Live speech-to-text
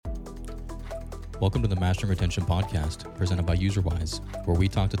Welcome to the Mastering Retention Podcast, presented by UserWise, where we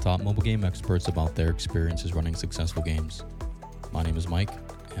talk to top mobile game experts about their experiences running successful games. My name is Mike,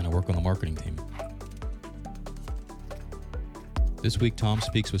 and I work on the marketing team. This week, Tom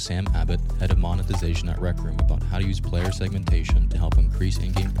speaks with Sam Abbott, head of monetization at Rec Room, about how to use player segmentation to help increase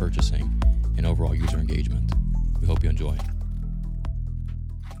in-game purchasing and overall user engagement. We hope you enjoy.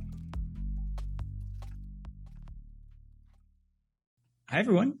 Hi,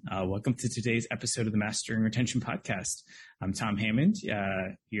 everyone. Welcome to today's episode of the Mastering Retention Podcast. I'm Tom Hammond,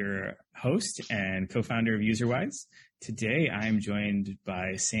 your host and co-founder of UserWise. Today, I'm joined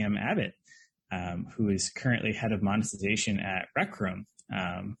by Sam Abbott, who is currently head of monetization at Rec Room,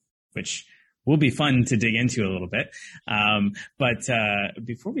 which will be fun to dig into a little bit. But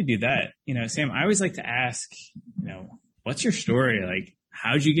before we do that, Sam, I always like to ask, what's your story? Like,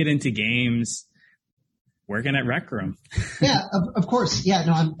 how'd you get into games? Working at Rec Room. Yeah, of course. Yeah,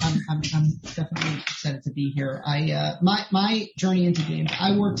 no, I'm definitely excited to be here. My journey into games,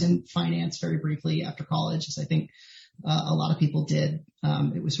 I worked in finance very briefly after college, as I think a lot of people did.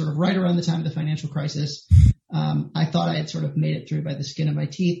 It was sort of right around the time of the financial crisis. I thought I had sort of made it through by the skin of my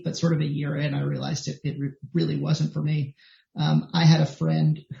teeth, but sort of a year in, I realized it really wasn't for me. I had a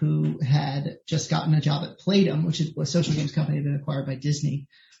friend who had just gotten a job at Playdom, which is a social games company that was acquired by Disney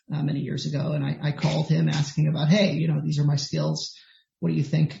many years ago. And I called him asking about, hey, these are my skills. What do you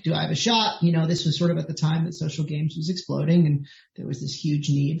think? Do I have a shot? This was sort of at the time that social games was exploding and there was this huge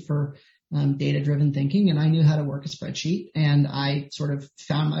need for data-driven thinking. And I knew how to work a spreadsheet, and I sort of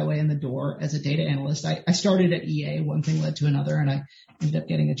found my way in the door as a data analyst. I started at EA. One thing led to another, and I ended up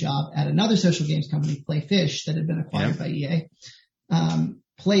getting a job at another social games company, Playfish, that had been acquired by EA.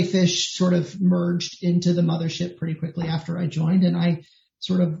 Playfish sort of merged into the mothership pretty quickly after I joined, and I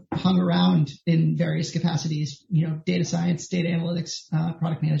sort of hung around in various capacities, data science, data analytics,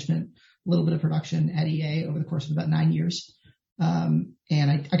 product management, a little bit of production at EA over the course of about 9 years. And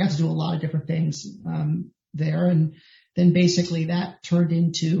I got to do a lot of different things there. And then basically that turned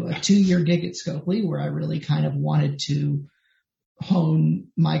into a 2-year gig at Scopely, where I really kind of wanted to hone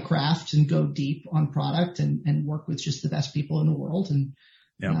my craft and go deep on product and work with just the best people in the world. And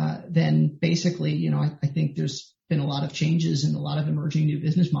then basically, I think there's been a lot of changes and a lot of emerging new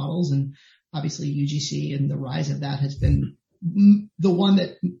business models. And obviously UGC and the rise of that has been the one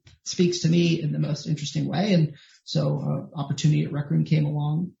that speaks to me in the most interesting way. And so opportunity at Rec Room came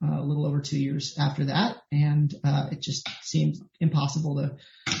along a little over 2 years after that. And it just seemed impossible to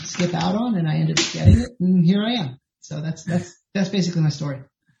skip out on. And I ended up getting it. And here I am. So that's basically my story.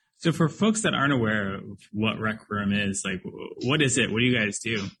 So for folks that aren't aware of what Rec Room is, like, what is it? What do you guys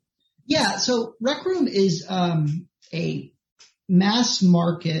do? Yeah, so Rec Room is a mass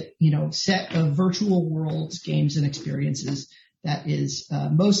market, set of virtual worlds, games, and experiences that is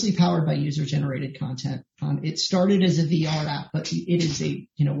mostly powered by user-generated content. It started as a VR app, but it is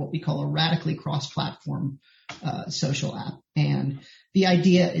what we call a radically cross-platform social app. And the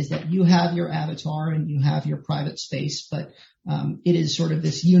idea is that you have your avatar and you have your private space, but it is sort of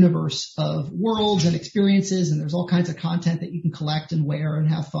this universe of worlds and experiences, and there's all kinds of content that you can collect and wear and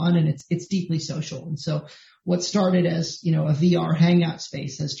have fun, and it's deeply social. And so what started as, a VR hangout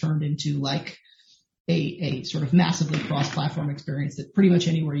space has turned into like a sort of massively cross-platform experience that pretty much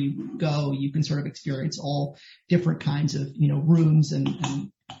anywhere you go, you can sort of experience all different kinds of, rooms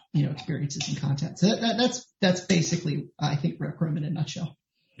and experiences and content. So that's basically, I think, Rec Room in a nutshell.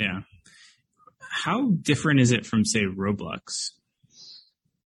 Yeah. How different is it from, say, Roblox?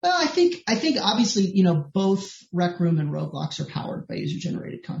 Well, I think obviously, both Rec Room and Roblox are powered by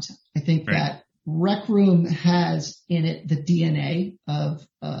user-generated content. I think that Rec Room has in it the DNA of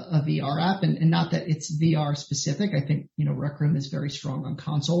a VR app, and not that it's VR specific. I think, Rec Room is very strong on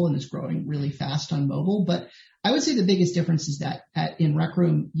console and is growing really fast on mobile. But I would say the biggest difference is that in Rec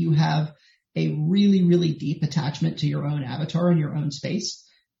Room, you have a really, really deep attachment to your own avatar and your own space.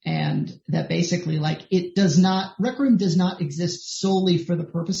 And that basically, Rec Room does not exist solely for the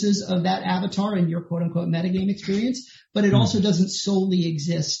purposes of that avatar and your quote unquote metagame experience, but it also doesn't solely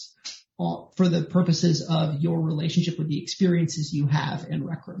exist for the purposes of your relationship with the experiences you have in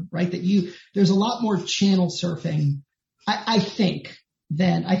Rec Room, right? There's a lot more channel surfing, I think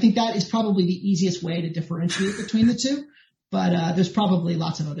that is probably the easiest way to differentiate between the two. But there's probably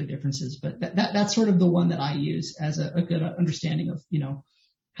lots of other differences, but that's sort of the one that I use as a good understanding of,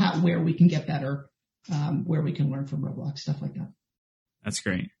 where we can get better, where we can learn from Roblox, stuff like that. That's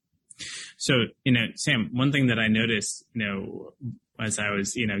great. So, Sam, one thing that I noticed, as I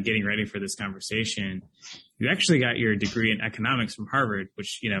was, getting ready for this conversation, you actually got your degree in economics from Harvard,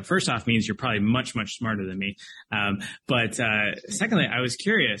 which, first off means you're probably much, much smarter than me. But secondly, I was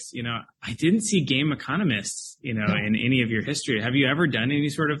curious, I didn't see game economists, in any of your history. Have you ever done any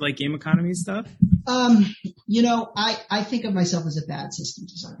sort of like game economy stuff? I think of myself as a bad system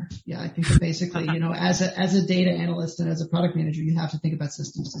designer. Yeah. I think that basically, as a data analyst and as a product manager, you have to think about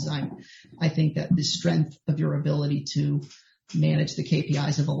systems design. I think that the strength of your ability to manage the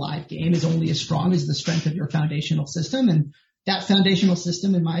KPIs of a live game is only as strong as the strength of your foundational system. And that foundational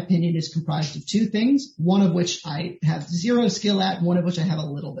system, in my opinion, is comprised of two things, one of which I have zero skill at, one of which I have a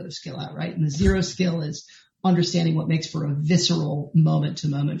little bit of skill at, right? And the zero skill is understanding what makes for a visceral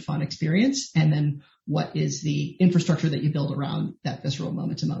moment-to-moment fun experience, and then what is the infrastructure that you build around that visceral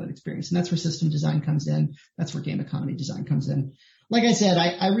moment-to-moment experience. And that's where system design comes in. That's where game economy design comes in. Like I said,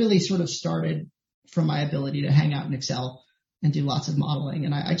 I really sort of started from my ability to hang out in Excel and do lots of modeling.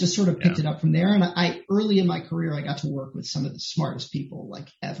 And I just sort of picked it up from there. And I early in my career, I got to work with some of the smartest people like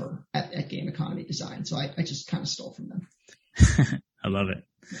ever at game economy design. So I just kind of stole from them. I love it.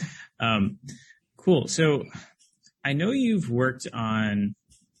 Cool. So I know you've worked on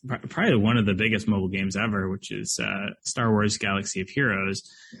probably one of the biggest mobile games ever, which is Star Wars Galaxy of Heroes.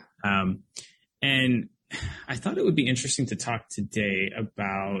 And I thought it would be interesting to talk today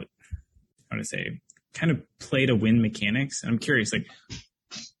about, kind of play to win mechanics. I'm curious,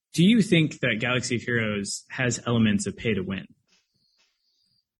 do you think that Galaxy of Heroes has elements of pay to win?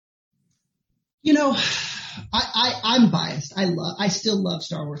 I'm biased. I still love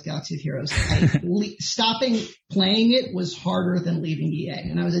Star Wars Galaxy of Heroes. Stopping playing it was harder than leaving EA.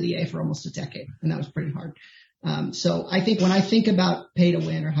 And I was at EA for almost a decade, and that was pretty hard. So I think when I think about pay to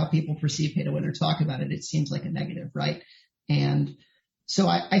win or how people perceive pay to win or talk about it, it seems like a negative, right? And so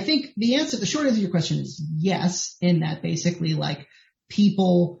I think the short answer to your question is yes, in that basically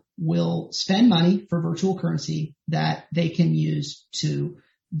people will spend money for virtual currency that they can use to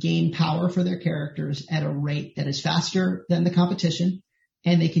gain power for their characters at a rate that is faster than the competition,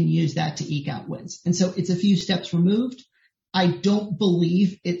 and they can use that to eke out wins. And so it's a few steps removed. I don't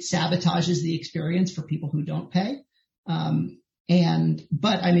believe it sabotages the experience for people who don't pay.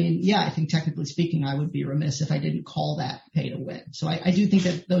 But I think technically speaking, I would be remiss if I didn't call that pay to win. So I do think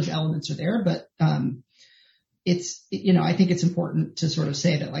that those elements are there, but, I think it's important to sort of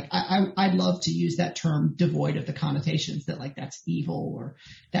say that I'd love to use that term devoid of the connotations that that's evil or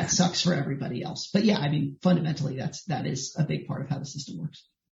that sucks for everybody else. But yeah, fundamentally that is a big part of how the system works.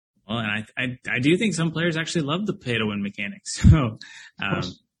 Well, and I do think some players actually love the pay to win mechanics. So,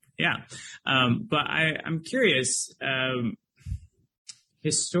 yeah. But I'm curious,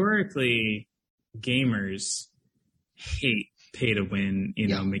 historically gamers hate pay to win,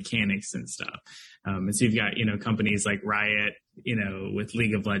 mechanics and stuff. And so you've got, companies like Riot, with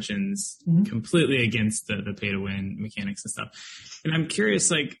League of Legends, completely against the pay to win mechanics and stuff. And I'm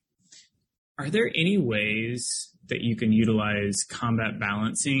curious, are there any ways that you can utilize combat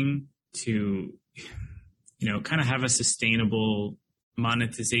balancing to, kind of have a sustainable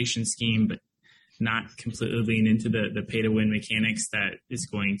monetization scheme, but not completely lean into the pay to win mechanics that is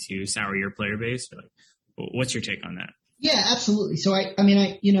going to sour your player base? What's your take on that? Yeah, absolutely. So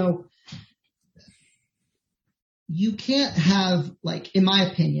you can't have, in my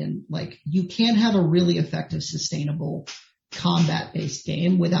opinion, you can't have a really effective, sustainable combat-based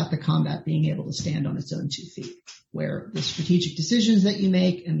game without the combat being able to stand on its own 2 feet, where the strategic decisions that you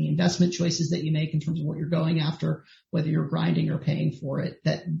make and the investment choices that you make in terms of what you're going after, whether you're grinding or paying for it,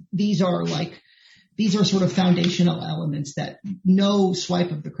 that these are sort of foundational elements that no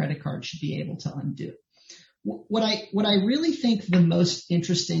swipe of the credit card should be able to undo. What I really think the most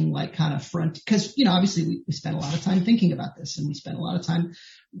interesting, kind of because, obviously we spent a lot of time thinking about this, and we spent a lot of time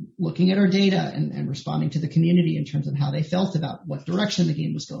looking at our data and responding to the community in terms of how they felt about what direction the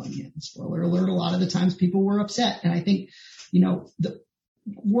game was going in. Spoiler alert, a lot of the times people were upset. And I think,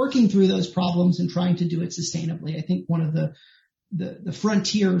 working through those problems and trying to do it sustainably, I think one of the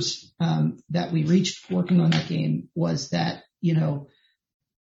frontiers, that we reached working on that game was that,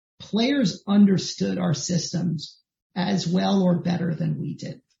 players understood our systems as well or better than we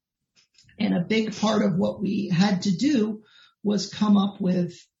did. And a big part of what we had to do was come up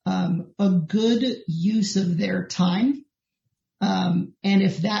with a good use of their time. And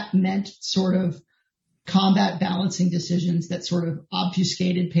if that meant sort of combat balancing decisions that sort of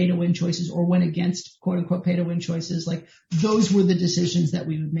obfuscated pay to win choices or went against quote unquote pay to win choices, those were the decisions that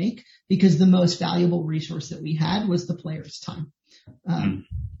we would make, because the most valuable resource that we had was the player's time.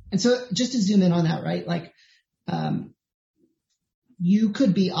 And so just to zoom in on that, right? you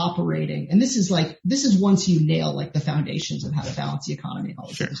could be operating, and this is once you nail like the foundations of how to balance the economy and all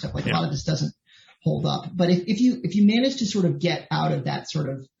this other stuff. Like a lot of this doesn't hold up. But if you manage to sort of get out of that sort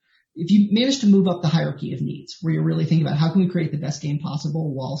of, if you manage to move up the hierarchy of needs where you're really thinking about how can we create the best game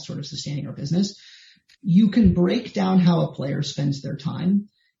possible while sort of sustaining our business, you can break down how a player spends their time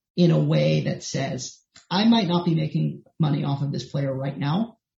in a way that says, I might not be making money off of this player right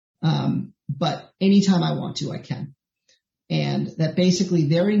now, but anytime I want to, I can. And that basically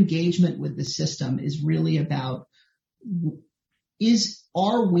their engagement with the system is really about,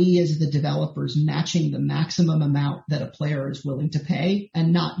 are we as the developers matching the maximum amount that a player is willing to pay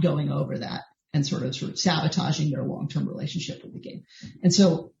and not going over that and sort of sabotaging their long-term relationship with the game. And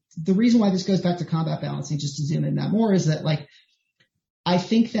so the reason why this goes back to combat balancing, just to zoom in that more, is that like, I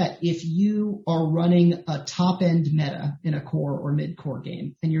think that if you are running a top-end meta in a core or mid-core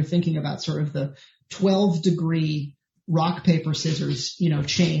game, and you're thinking about sort of the 12-degree rock, paper, scissors,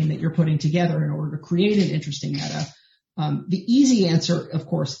 chain that you're putting together in order to create an interesting meta, the easy answer, of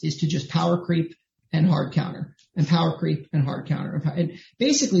course, is to just power creep and hard counter and power creep and hard counter. And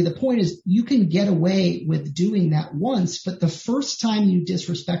basically the point is you can get away with doing that once, but the first time you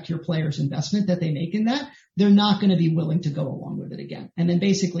disrespect your player's investment that they make in that, they're not going to be willing to go along with it again. And then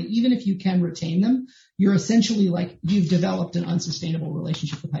basically, even if you can retain them, you're essentially like you've developed an unsustainable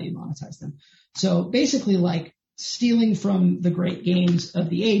relationship with how you monetize them. So basically like stealing from the great games of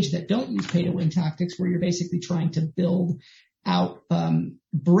the age that don't use pay to win tactics, where you're basically trying to build out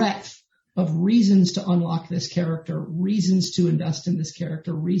breadth of reasons to unlock this character, reasons to invest in this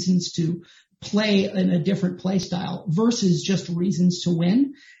character, reasons to play in a different play style versus just reasons to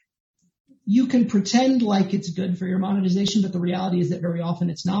win. You can pretend like it's good for your monetization, but the reality is that very often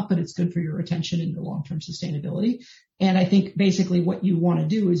it's not, but it's good for your retention and your long-term sustainability. And I think basically what you want to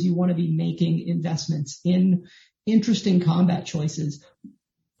do is you want to be making investments in interesting combat choices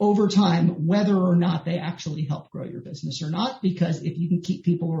over time, whether or not they actually help grow your business or not, because if you can keep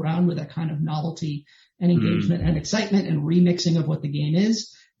people around with that kind of novelty and engagement and excitement and remixing of what the game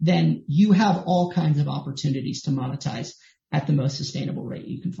is, then you have all kinds of opportunities to monetize at the most sustainable rate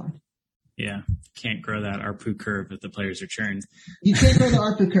you can find. Yeah. Can't grow that ARPU curve if the players are churned. You can't grow the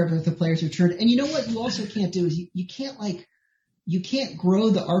ARPU curve if the players are churned. And you know what you also can't do is you can't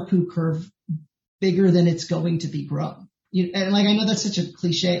grow the ARPU curve bigger than it's going to be grown. And like, I know that's such a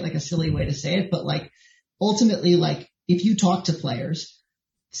cliche, like a silly way to say it, but like ultimately, like if you talk to players,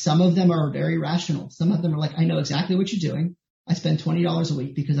 some of them are very rational. Some of them are like, I know exactly what you're doing. I spend $20 a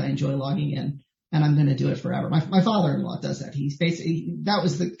week because I enjoy logging in and I'm going to do it forever. My father-in-law does that. He's basically, that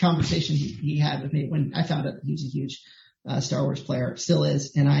was the conversation he had with me when I found out he was a huge Star Wars player, still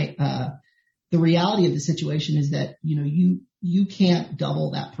is. And the reality of the situation is that, you can't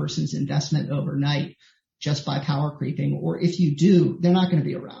double that person's investment overnight just by power creeping, or if you do, they're not going to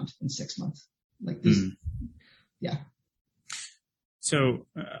be around in 6 months. Like this, yeah. So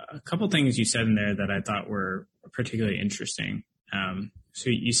a couple things you said in there that I thought were particularly interesting. So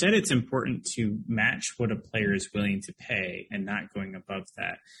you said it's important to match what a player is willing to pay and not going above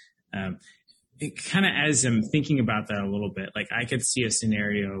that. It kind of, as I'm thinking about that a little bit, like I could see a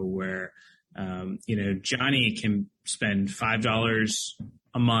scenario where, Johnny can spend $5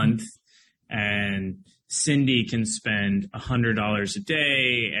 a month and Cindy can spend $100 a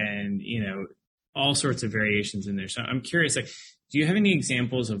day and, all sorts of variations in there. So I'm curious, like, do you have any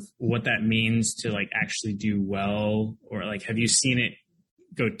examples of what that means to like actually do well, or like, have you seen it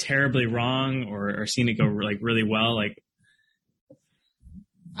go terribly wrong or seen it go like really well? Like,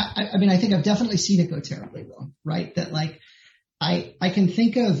 I mean, I think I've definitely seen it go terribly wrong, right? That like, I can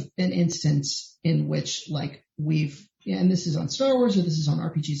think of an instance in which like and this is on Star Wars or this is on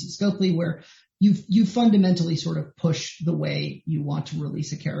RPGs at Scopely, where you fundamentally sort of push the way you want to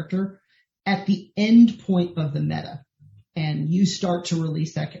release a character at the end point of the meta. And you start to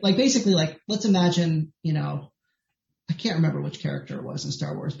release that, like basically like, let's imagine, I can't remember which character it was in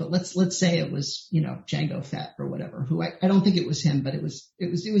Star Wars, but let's say it was, Jango Fett or whatever, who I don't think it was him, but it was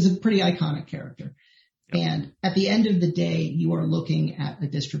a pretty iconic character. Yep. And at the end of the day, you are looking at a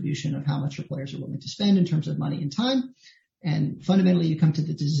distribution of how much your players are willing to spend in terms of money and time. And fundamentally, you come to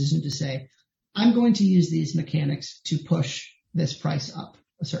the decision to say, I'm going to use these mechanics to push this price up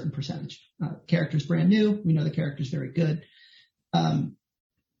a certain percentage. Character's brand new. We know the character's very good. Like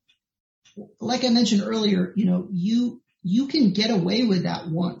I mentioned earlier, you can get away with that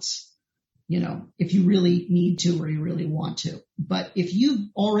once, if you really need to or you really want to. But if you've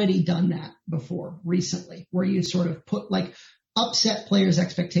already done that before recently, where you sort of put like upset players'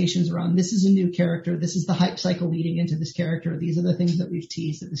 expectations around this is a new character, this is the hype cycle leading into this character, these are the things that we've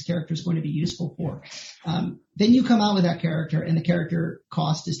teased that this character is going to be useful for. Then you come out with that character and the character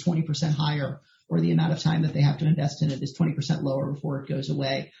cost is 20% higher, or the amount of time that they have to invest in it is 20% lower before it goes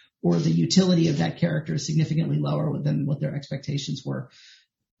away, or the utility of that character is significantly lower than what their expectations were.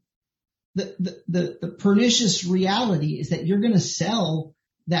 The pernicious reality is that you're going to sell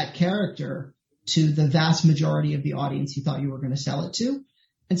that character to the vast majority of the audience you thought you were going to sell it to.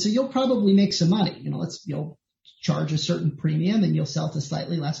 And so you'll probably make some money. You'll charge a certain premium and you'll sell to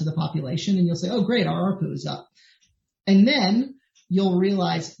slightly less of the population and you'll say, oh, great, our ARPU is up. And then you'll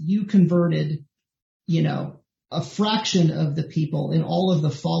realize you converted, a fraction of the people in all of the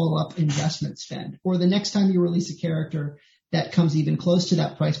follow-up investment spend. Or the next time you release a character that comes even close to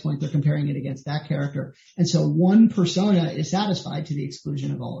that price point, they're comparing it against that character. And so one persona is satisfied to the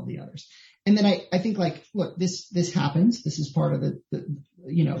exclusion of all of the others. And then I think look, this happens. This is part of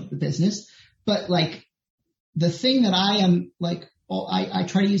the business. But the thing that I am I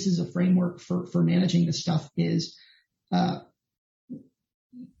try to use as a framework for managing this stuff is,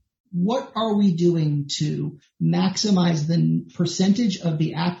 what are we doing to maximize the percentage of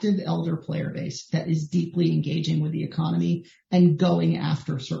the active elder player base that is deeply engaging with the economy and going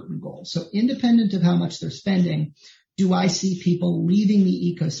after certain goals? So independent of how much they're spending, do I see people leaving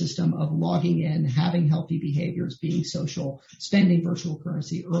the ecosystem of logging in, having healthy behaviors, being social, spending virtual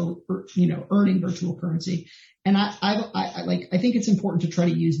currency, earning virtual currency? And I think it's important to try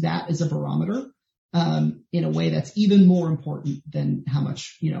to use that as a barometer. In a way that's even more important than how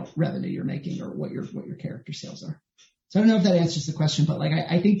much, revenue you're making or what your character sales are. So I don't know if that answers the question, but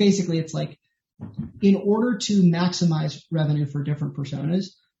I think basically it's in order to maximize revenue for different personas,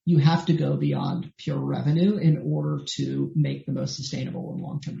 you have to go beyond pure revenue in order to make the most sustainable and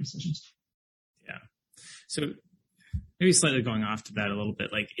long-term decisions. Yeah. So maybe slightly going off to that a little bit,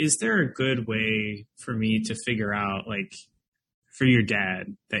 is there a good way for me to figure out, for your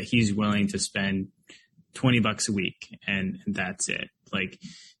dad, that he's willing to spend $20 a week and that's it?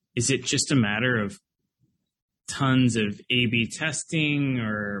 Is it just a matter of tons of A/B testing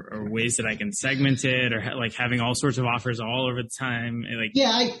or ways that I can segment it, or having all sorts of offers all over the time?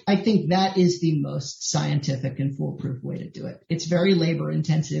 I think that is the most scientific and foolproof way to do it. It's very labor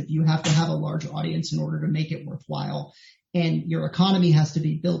intensive. You have to have a large audience in order to make it worthwhile. And your economy has to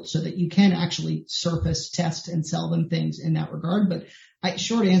be built so that you can actually surface, test, and sell them things in that regard. But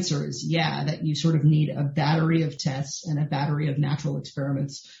short answer is that you sort of need a battery of tests and a battery of natural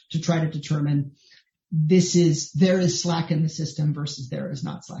experiments to try to determine there is slack in the system versus there is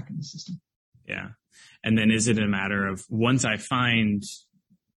not slack in the system. Yeah. And then is it a matter of, once I find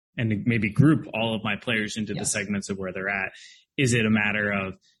and maybe group all of my players into the segments of where they're at, is it a matter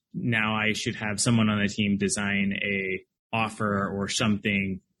of now I should have someone on the team design a offer or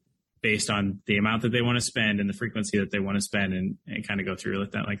something based on the amount that they want to spend and the frequency that they want to spend and kind of go through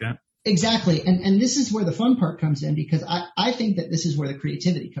like that? Exactly. And this is where the fun part comes in, because I think that this is where the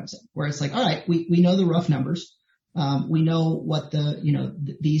creativity comes in, where it's all right, we know the rough numbers. We know what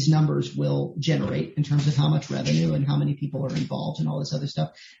these numbers will generate in terms of how much revenue and how many people are involved and all this other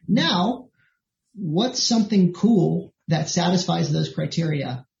stuff. Now, what's something cool that satisfies those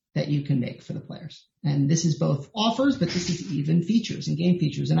criteria that you can make for the players? And this is both offers, but this is even features and game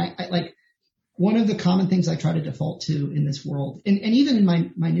features. And I one of the common things I try to default to in this world, and even in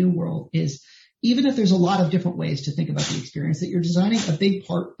my new world, is even if there's a lot of different ways to think about the experience that you're designing, a big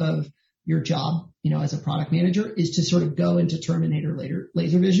part of your job, as a product manager, is to sort of go into Terminator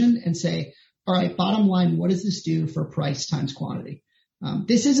laser vision and say, all right, bottom line, what does this do for price times quantity?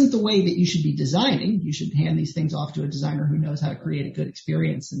 This isn't the way that you should be designing. You should hand these things off to a designer who knows how to create a good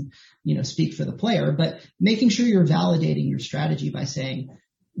experience and, speak for the player, but making sure you're validating your strategy by saying,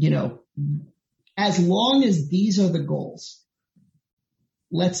 as long as these are the goals,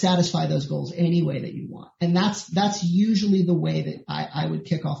 let's satisfy those goals any way that you want. And that's usually the way that I would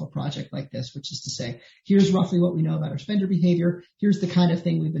kick off a project like this, which is to say, here's roughly what we know about our spender behavior. Here's the kind of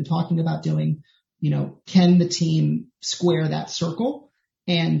thing we've been talking about doing. Can the team square that circle?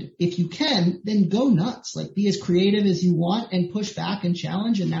 And if you can, then go nuts, be as creative as you want and push back and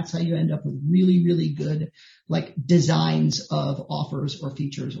challenge. And that's how you end up with really, really good, designs of offers or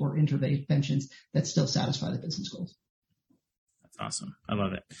features or interventions that still satisfy the business goals. That's awesome. I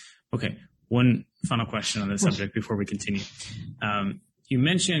love it. Okay. One final question on this subject before we continue. You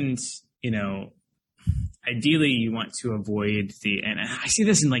mentioned, ideally you want to avoid and I see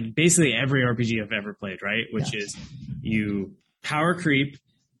this in basically every RPG I've ever played, right? Which is you power creep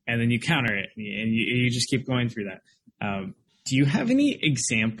and then you counter it and you just keep going through that. Do you have any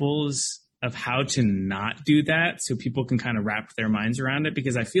examples of how to not do that so people can kind of wrap their minds around it?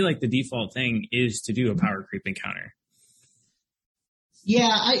 Because I feel like the default thing is to do a power creep encounter. Yeah,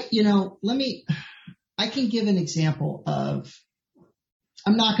 I can give an example of,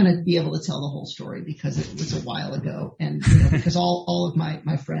 I'm not going to be able to tell the whole story because it was a while ago. And, because all of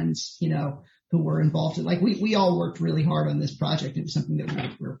my friends, who were involved in, like, we all worked really hard on this project. It was something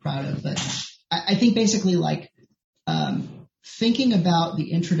that we were proud of. But I think basically, like, thinking about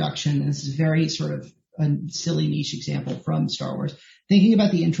the introduction, and this is very sort of a silly niche example from Star Wars, thinking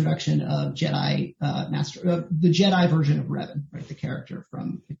about the introduction of the Jedi version of Revan, right? The character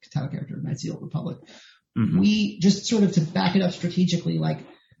from the title character of Knights of the Old Republic. Mm-hmm. We just sort of, to back it up strategically, like,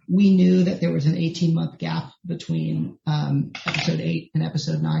 we knew that there was an 18-month gap between episode 8 and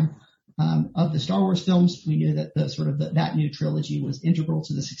episode 9 of the Star Wars films. We knew that that new trilogy was integral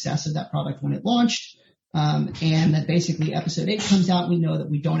to the success of that product when it launched. And that basically episode 8 comes out, we know that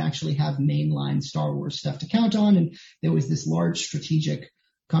we don't actually have mainline Star Wars stuff to count on. And there was this large strategic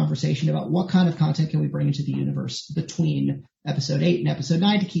conversation about what kind of content can we bring into the universe between episode 8 and episode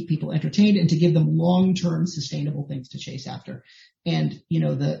 9 to keep people entertained and to give them long-term sustainable things to chase after. And,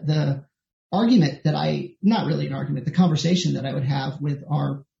 the argument that not really an argument, the conversation that I would have with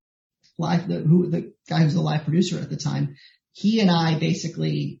our the guy who's the live producer at the time, he and I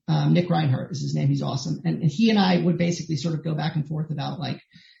basically, Nick Reinhardt is his name. He's awesome. And he and I would basically sort of go back and forth about, like,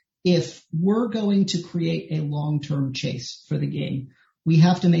 if we're going to create a long-term chase for the game, we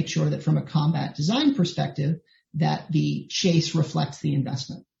have to make sure that from a combat design perspective, that the chase reflects the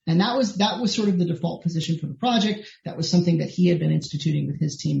investment. And that was sort of the default position for the project. That was something that he had been instituting with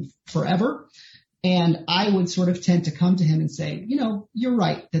his team forever. And I would sort of tend to come to him and say, you're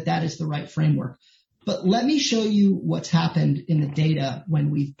right that is the right framework. But let me show you what's happened in the data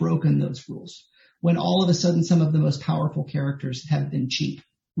when we've broken those rules, when all of a sudden some of the most powerful characters have been cheap,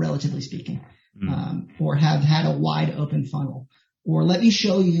 relatively speaking, or have had a wide open funnel. Or let me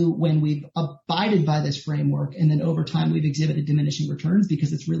show you when we've abided by this framework and then over time we've exhibited diminishing returns,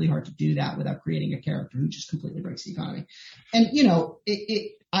 because it's really hard to do that without creating a character who just completely breaks the economy. And,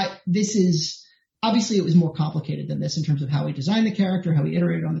 this is, obviously it was more complicated than this in terms of how we designed the character, how we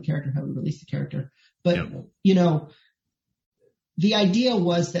iterated on the character, how we released the character. But, the idea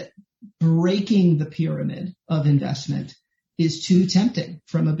was that breaking the pyramid of investment is too tempting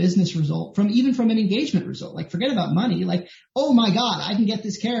from a business result, even from an engagement result. Like, forget about money. Like, oh my God, I can get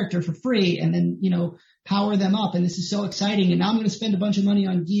this character for free and then, power them up. And this is so exciting. And now I'm going to spend a bunch of money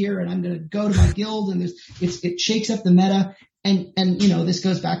on gear and I'm going to go to my guild, and it shakes up the meta. And, this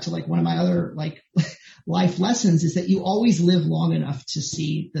goes back to, like, one of my other, like, life lessons is that you always live long enough to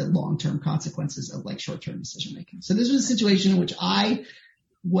see the long-term consequences of, like, short-term decision making. So this was a situation in which I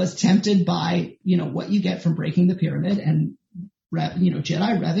was tempted by, what you get from breaking the pyramid, and,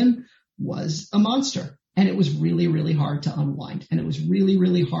 Jedi Revan was a monster, and it was really, really hard to unwind. And it was really,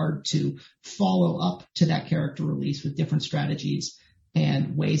 really hard to follow up to that character release with different strategies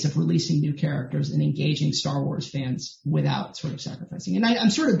and ways of releasing new characters and engaging Star Wars fans without sort of sacrificing. And I'm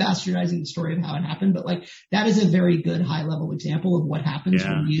sort of bastardizing the story of how it happened, but, like, that is a very good high level example of what happens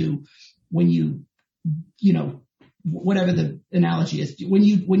when you, whatever the analogy is, when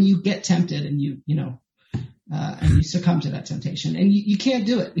you get tempted and and you succumb to that temptation, and you can't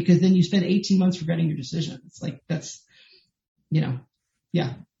do it because then you spend 18 months regretting your decision. It's like, that's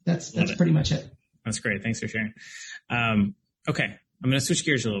pretty much it. That's great. Thanks for sharing. Okay. I'm going to switch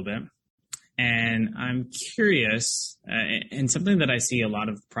gears a little bit, and I'm curious, and something that I see a lot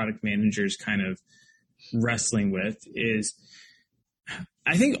of product managers kind of wrestling with is,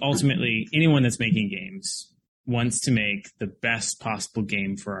 I think ultimately anyone that's making games wants to make the best possible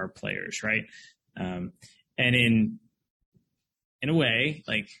game for our players, right? And in a way,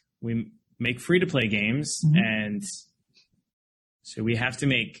 like, we make free-to-play games, and so we have to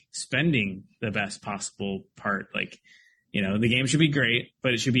make spending the best possible part. Like, the game should be great,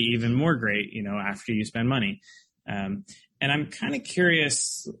 but it should be even more great, after you spend money. And I'm kind of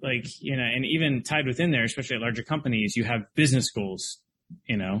curious, like, and even tied within there, especially at larger companies, you have business goals,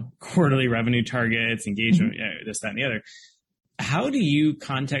 quarterly revenue targets, engagement, this, that, and the other. How do you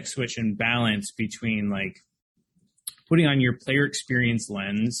context switch and balance between, like, putting on your player experience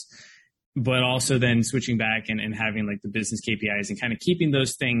lens, but also then switching back and having, like, the business KPIs and kind of keeping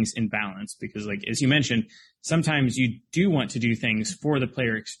those things in balance? Because, like, as you mentioned, sometimes you do want to do things for the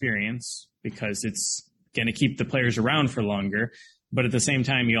player experience because it's going to keep the players around for longer. But at the same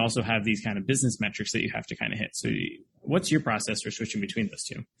time, you also have these kind of business metrics that you have to kind of hit. So what's your process for switching between those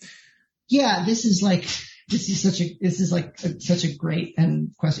two? Yeah, this is such a great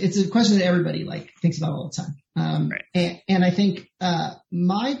question. It's a question that everybody, like, thinks about all the time. Right. And I think,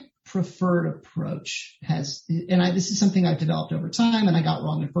 my preferred approach this is something I've developed over time, and I got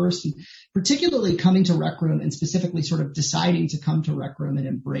wrong at first, and particularly coming to Rec Room and specifically sort of deciding to come to Rec Room and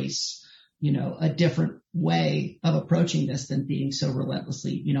embrace, a different way of approaching this than being so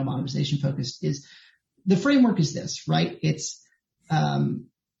relentlessly, monetization focused, is the framework is this, right? A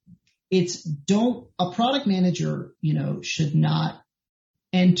product manager, should not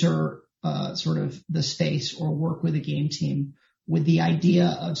enter sort of the space or work with a game team with the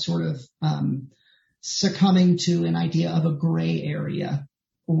idea of sort of succumbing to an idea of a gray area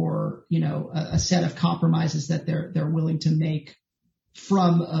or, a set of compromises that they're willing to make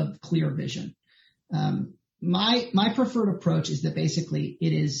from a clear vision. My preferred approach is that basically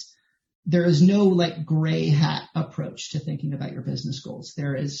there is no like gray hat approach to thinking about your business goals.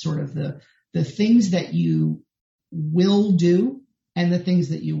 There is sort of the things that you will do and the things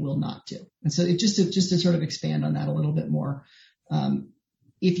that you will not do. And so just to sort of expand on that a little bit more,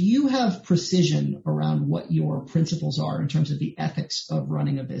 if you have precision around what your principles are in terms of the ethics of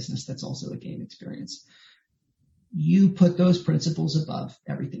running a business that's also a game experience, you put those principles above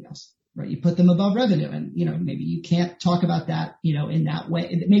everything else, right? You put them above revenue, and, maybe you can't talk about that, in that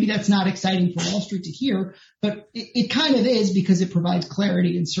way. Maybe that's not exciting for Wall Street to hear, but it kind of is, because it provides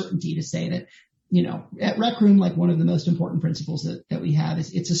clarity and certainty to say that, at Rec Room, like one of the most important principles that we have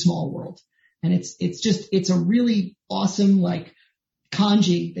is it's a small world. And it's a really awesome, like,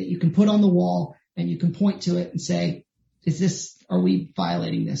 kanji that you can put on the wall and you can point to it and say, are we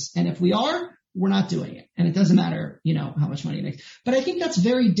violating this? And if we are, we're not doing it. And it doesn't matter, how much money it makes. But I think that's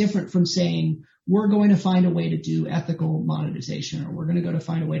very different from saying we're going to find a way to do ethical monetization, or we're going to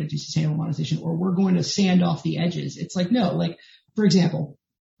find a way to do sustainable monetization, or we're going to sand off the edges. It's like, no, like, for example,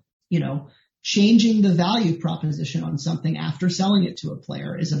 changing the value proposition on something after selling it to a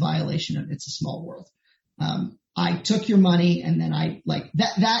player is a violation of It's a Small World. I took your money, and then I like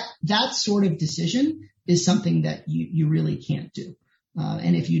that sort of decision is something that you really can't do.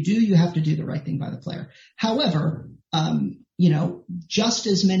 And if you do, you have to do the right thing by the player. However, just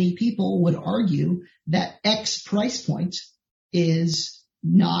as many people would argue that X price point is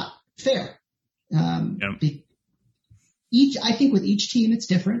not fair. I think with each team, it's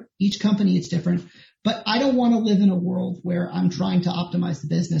different. Each company, it's different. But I don't want to live in a world where I'm trying to optimize the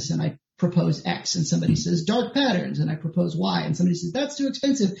business and I propose X and somebody says dark patterns and I propose Y and somebody says that's too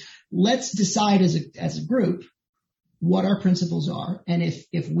expensive. Let's decide as a group what our principles are. And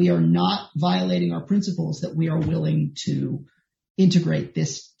if we are not violating our principles, that we are willing to integrate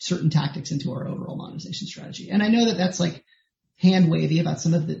this certain tactics into our overall monetization strategy. And I know that that's like hand wavy about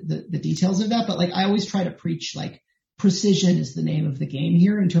some of the details of that, but like I always try to preach like precision is the name of the game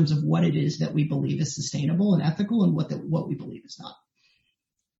here in terms of what it is that we believe is sustainable and ethical and what we believe is not.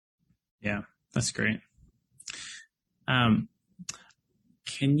 Yeah, that's great. Can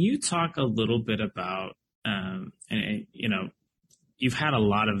you talk a little bit about, you've had a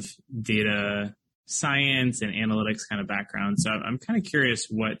lot of data science and analytics kind of background. So I'm kind of curious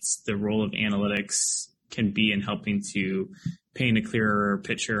what's the role of analytics can be in helping to paint a clearer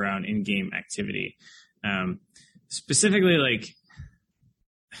picture around in-game activity. Specifically, like,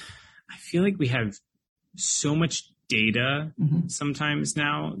 I feel like we have so much data sometimes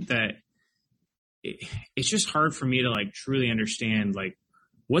now that it's just hard for me to like truly understand like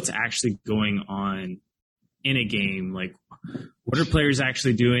what's actually going on in a game. Like, what are players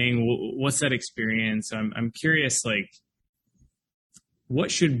actually doing? What's that experience? So I'm curious, like,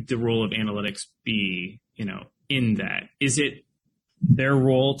 what should the role of analytics be, in that? Is it their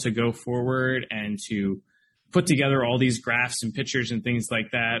role to go forward and to put together all these graphs and pictures and things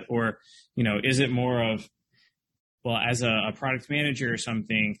like that? Or, is it more of, well, as a product manager or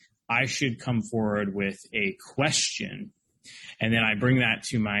something, I should come forward with a question, and then I bring that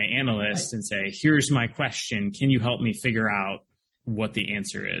to my analyst and say, here's my question. Can you help me figure out what the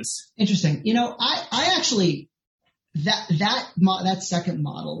answer is? Interesting. I actually, that second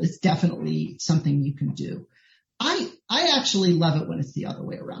model is definitely something you can do. I actually love it when it's the other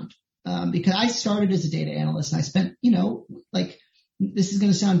way around. Because I started as a data analyst and I spent, this is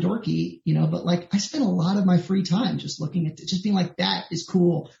going to sound dorky, but like I spent a lot of my free time just looking at just being like, that is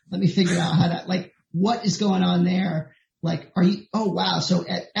cool. Let me figure out how to, like, what is going on there? Like, oh wow. So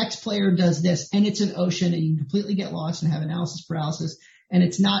X player does this and it's an ocean and you completely get lost and have analysis paralysis. And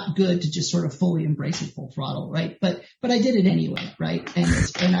it's not good to just sort of fully embrace it full throttle. Right. But I did it anyway. Right.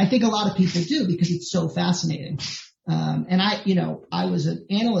 And I think a lot of people do because it's so fascinating. And I was an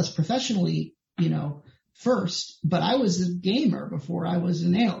analyst professionally, first, but I was a gamer before I was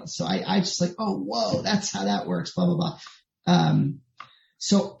an analyst. So I just like, oh, whoa, that's how that works, blah, blah, blah.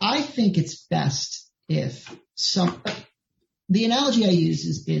 So I think it's best if the analogy I use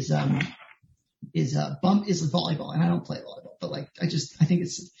is volleyball, and I don't play volleyball, but like I think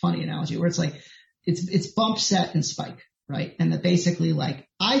it's a funny analogy where it's like it's bump, set, and spike, right? And that basically, like,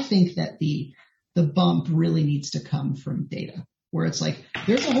 I think that the bump really needs to come from data, where it's like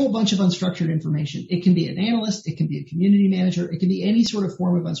there's a whole bunch of unstructured information. It can be an analyst, it can be a community manager, it can be any sort of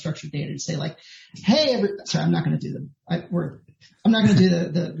form of unstructured data to say like, hey, I'm not going to do I'm not going to do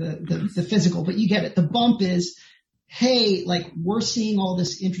the physical, but you get it. The bump is, hey, like, we're seeing all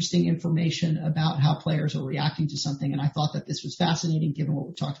this interesting information about how players are reacting to something, and I thought that this was fascinating given what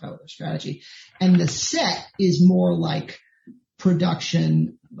we talked about with our strategy. And the set is more like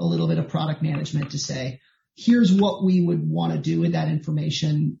production, a little bit of product management to say, here's what we would want to do with that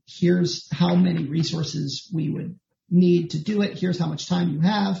information. Here's how many resources we would need to do it. Here's how much time you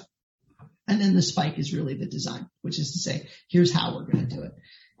have. And then the spike is really the design, which is to say, here's how we're going to do it.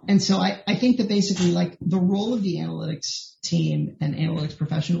 And so I think that basically, like, the role of the analytics team and analytics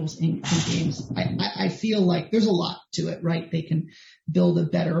professionals in games, I feel like there's a lot to it, right? They can build a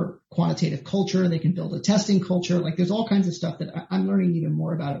better quantitative culture. They can build a testing culture. Like, there's all kinds of stuff that I'm learning even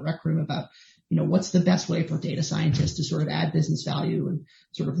more about at Rec Room about, what's the best way for data scientists to sort of add business value and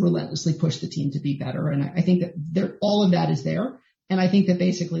sort of relentlessly push the team to be better. And I think that all of that is there. And I think that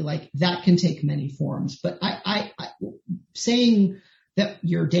basically, like, that can take many forms. But I saying that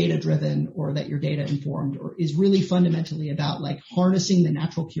you're data driven or that you're data informed or is really fundamentally about like harnessing the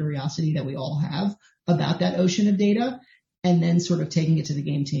natural curiosity that we all have about that ocean of data, and then sort of taking it to the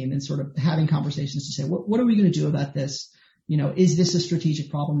game team and sort of having conversations to say, what are we going to do about this? Is this a strategic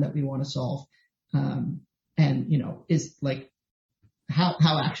problem that we want to solve? Is like,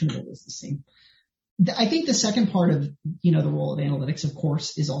 how actionable is this thing? I think the second part of, the role of analytics, of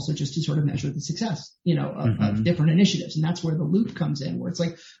course, is also just to sort of measure the success, of different initiatives. And that's where the loop comes in, where it's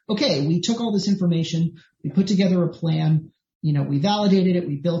like, okay, we took all this information, we put together a plan, we validated it,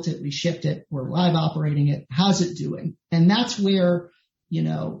 we built it, we shipped it, we're live operating it. How's it doing? And that's where,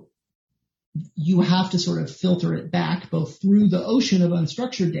 you have to sort of filter it back both through the ocean of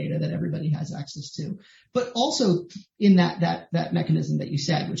unstructured data that everybody has access to, but also in that mechanism that you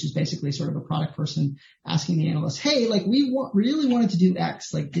said, which is basically sort of a product person asking the analyst, hey, like, we really wanted to do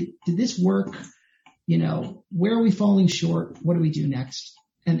X. Like, did this work? Where are we falling short? What do we do next?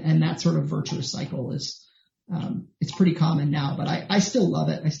 And that sort of virtuous cycle is, it's pretty common now, but I still love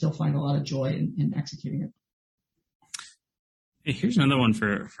it. I still find a lot of joy in executing it. Here's another one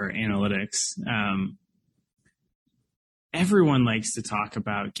for analytics. Everyone likes to talk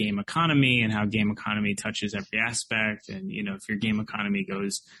about game economy and how game economy touches every aspect. And, if your game economy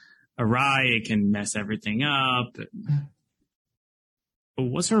goes awry, it can mess everything up. But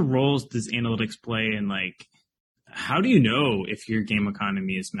what sort of roles does analytics play in, like, how do you know if your game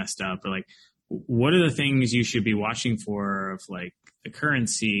economy is messed up? Or, like, what are the things you should be watching for of, like, the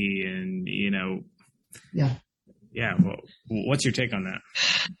currency and, Yeah. Yeah. Well, what's your take on that?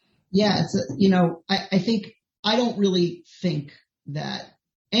 Yeah. It's I think, I don't really think that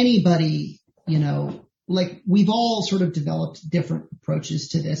anybody, like, we've all sort of developed different approaches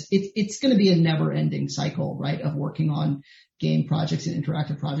to this. It's going to be a never ending cycle, right? Of working on game projects and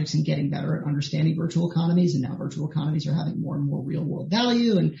interactive projects and getting better at understanding virtual economies. And now virtual economies are having more and more real world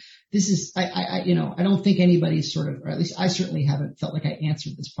value. And this is, I don't think anybody's sort of, or at least I certainly haven't felt like I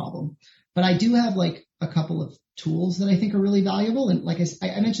answered this problem. But I do have like a couple of tools that I think are really valuable. And like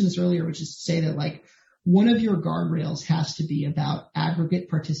I mentioned this earlier, which is to say that, like, one of your guardrails has to be about aggregate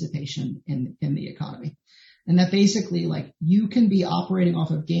participation in the economy. And that basically, like, you can be operating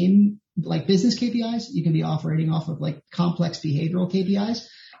off of like business KPIs. You can be operating off of like complex behavioral KPIs,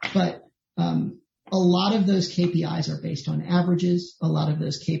 but, a lot of those KPIs are based on averages. A lot of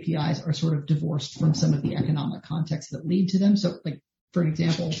those KPIs are sort of divorced from some of the economic contexts that lead to them. So, like, for an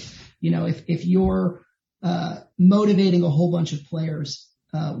example, if you're motivating a whole bunch of players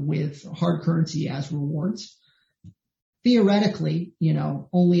with hard currency as rewards, theoretically,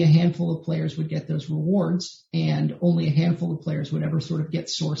 only a handful of players would get those rewards, and only a handful of players would ever sort of get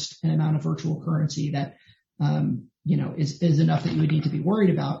sourced an amount of virtual currency that, is enough that you would need to be worried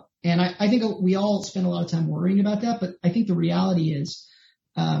about. And I think we all spend a lot of time worrying about that, but I think the reality is,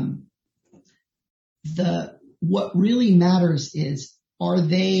 what really matters is,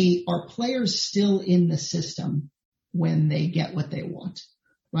 are players still in the system when they get what they want,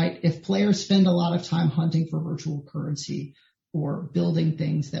 right? If players spend a lot of time hunting for virtual currency or building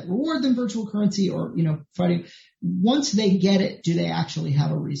things that reward them virtual currency or, fighting, once they get it, do they actually have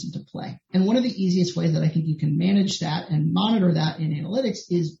a reason to play? And one of the easiest ways that I think you can manage that and monitor that in analytics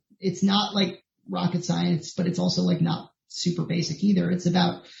is, it's not like rocket science, but it's also like not super basic either. It's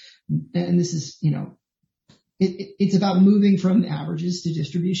about, and this is, it's about moving from averages to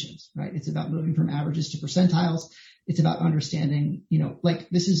distributions, right? It's about moving from averages to percentiles. It's about understanding, like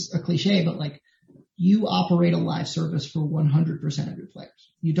this is a cliche, but like you operate a live service for 100% of your players.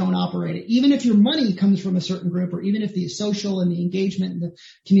 You don't operate it, even if your money comes from a certain group, or even if the social and the engagement and the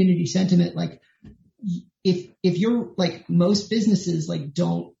community sentiment, like if you're like most businesses, like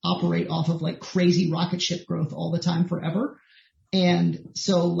don't operate off of like crazy rocket ship growth all the time forever. And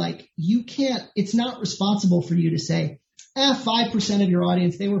so like it's not responsible for you to say, 5% of your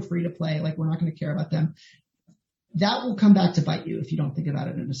audience, they were free to play. Like we're not going to care about them. That will come back to bite you if you don't think about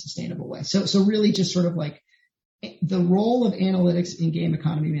it in a sustainable way. So really just sort of like the role of analytics in game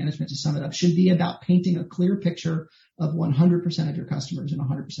economy management, to sum it up, should be about painting a clear picture of 100% of your customers and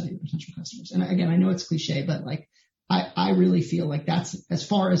 100% of your potential customers. And again, I know it's cliche, but like I really feel like that's as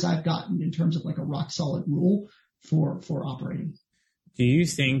far as I've gotten in terms of like a rock solid rule for operating. Do you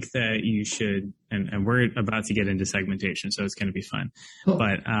think that you should, and we're about to get into segmentation, so it's going to be fun,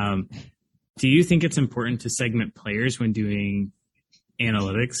 but do you think it's important to segment players when doing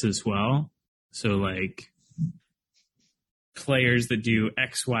analytics as well? So like players that do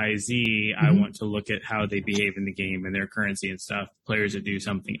X, Y, Z, I want to look at how they behave in the game and their currency and stuff. Players that do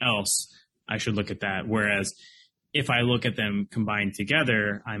something else, I should look at that. Whereas if I look at them combined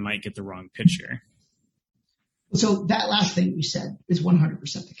together, I might get the wrong picture. So that last thing you said is 100%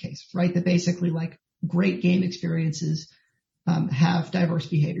 the case, right? That basically like great game experiences have diverse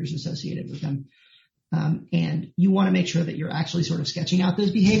behaviors associated with them. And you want to make sure that you're actually sort of sketching out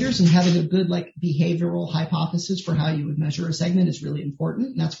those behaviors, and having a good like behavioral hypothesis for how you would measure a segment is really important.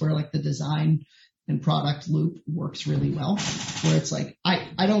 And that's where like the design and product loop works really well, where it's like,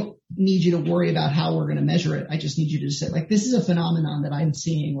 I don't need you to worry about how we're going to measure it. I just need you to say like, this is a phenomenon that I'm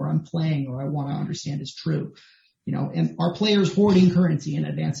seeing or I'm playing or I want to understand is true. And are players hoarding currency in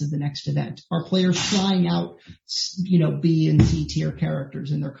advance of the next event? Are players trying out, B and C tier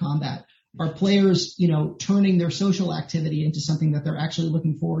characters in their combat? Are players, turning their social activity into something that they're actually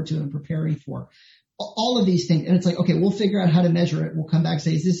looking forward to and preparing for? All of these things. And it's like, okay, we'll figure out how to measure it. We'll come back and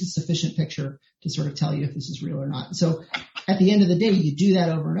say, is this a sufficient picture to sort of tell you if this is real or not? So at the end of the day, you do that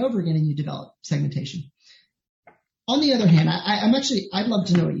over and over again and you develop segmentation. On the other hand, I'd love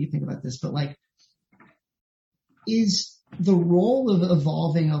to know what you think about this, but like, is the role of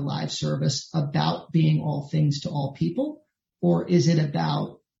evolving a live service about being all things to all people, or is it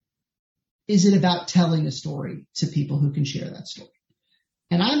about telling a story to people who can share that story?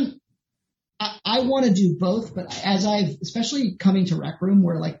 And I want to do both, but as especially coming to Rec Room,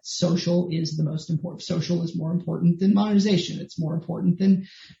 where like social is the most important, social is more important than monetization. It's more important than,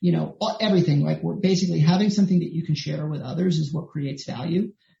 everything. Like we're basically having something that you can share with others is what creates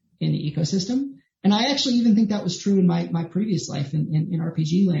value in the ecosystem. And I actually even think that was true in my previous life in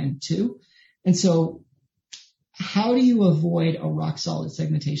RPG land too. And so how do you avoid a rock solid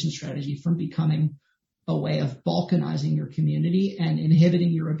segmentation strategy from becoming a way of balkanizing your community and inhibiting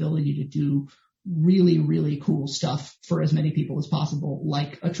your ability to do really, really cool stuff for as many people as possible,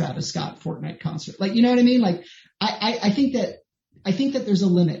 like a Travis Scott Fortnite concert? Like, you know what I mean? Like, I think that there's a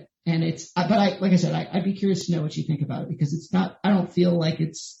limit, and like I said, I'd be curious to know what you think about it, because I don't feel like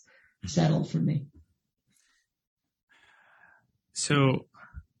it's settled for me. So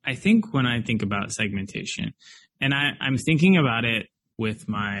I think when I think about segmentation, and I'm thinking about it with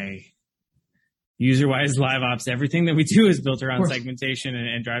my UserWise live ops, everything that we do is built around segmentation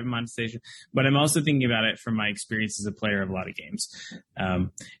and driving monetization. But I'm also thinking about it from my experience as a player of a lot of games.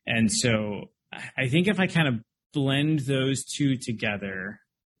 And so I think if I kind of blend those two together,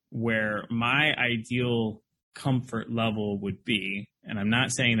 where my ideal comfort level would be, and I'm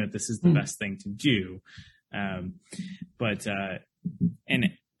not saying that this is the best thing to do,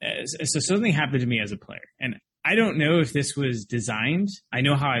 so something happened to me as a player, and I don't know if this was designed. I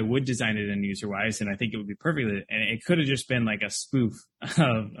know how I would design it in UserWise, and I think it would be perfectly, and it could have just been like a spoof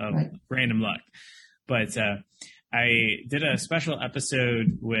of random luck. But I did a special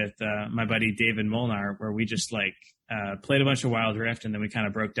episode with my buddy David Molnar, where we just played a bunch of Wild Rift, and then we kind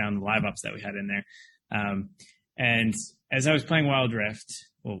of broke down the live ops that we had in there. And as I was playing Wild Rift,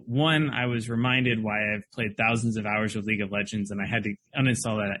 one, I was reminded why I've played thousands of hours of League of Legends, and I had to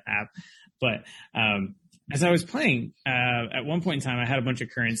uninstall that app. But as I was playing, at one point in time, I had a bunch of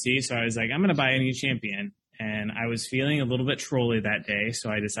currency, so I was like, I'm going to buy a new champion. And I was feeling a little bit trolly that day, so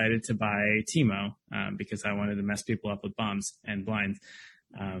I decided to buy Teemo because I wanted to mess people up with bombs and blinds.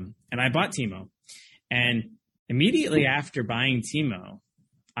 And I bought Teemo. And immediately after buying Teemo,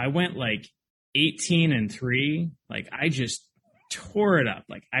 I went 18-3. I just tore it up.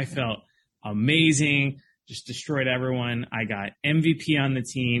 I felt amazing, just destroyed everyone. I got MVP on the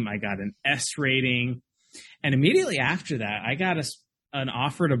team. I got an S rating. And immediately after that, I got an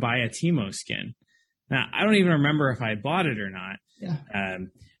offer to buy a Teemo skin. Now, I don't even remember if I bought it or not. Yeah.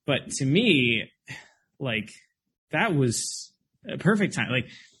 But to me, like, that was a perfect time. Like,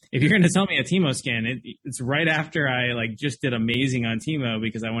 if you're going to sell me a Teemo skin, it's right after I like just did amazing on Teemo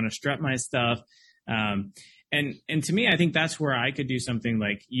because I want to strut my stuff. And to me, I think that's where I could do something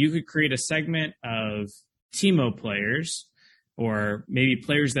like you could create a segment of Teemo players or maybe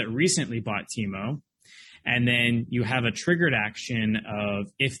players that recently bought Teemo. And then you have a triggered action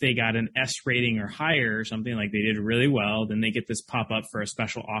of if they got an S rating or higher or something, like they did really well, then they get this pop up for a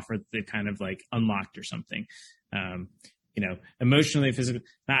special offer that they've kind of like unlocked or something. Emotionally, physically.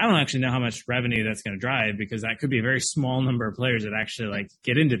 Now, I don't actually know how much revenue that's going to drive because that could be a very small number of players that actually like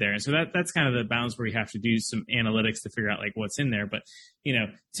get into there. And so that's kind of the balance where you have to do some analytics to figure out like what's in there. But,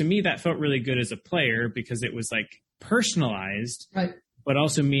 to me, that felt really good as a player because it was like personalized, right, but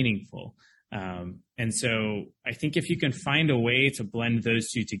also meaningful. And so I think if you can find a way to blend those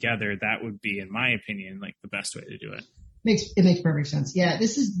two together, that would be, in my opinion, like the best way to do it. It makes perfect sense. Yeah,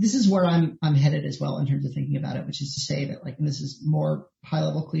 this is where I'm headed as well in terms of thinking about it, which is to say that like, and this is more high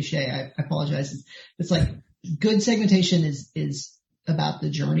level cliche. I apologize. It's like good segmentation is about the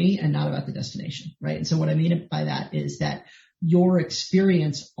journey and not about the destination, right? And so what I mean by that is that your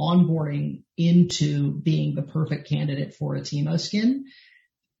experience onboarding into being the perfect candidate for a Teemo skin,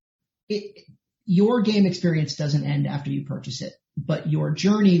 your game experience doesn't end after you purchase it, but your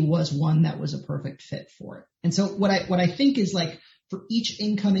journey was one that was a perfect fit for it. And so what I think is like for each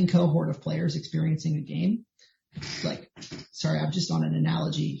incoming cohort of players experiencing a game, like, sorry, I'm just on an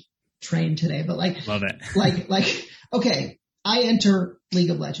analogy train today, but like, love it. like, okay, I enter League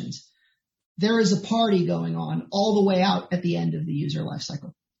of Legends. There is a party going on all the way out at the end of the user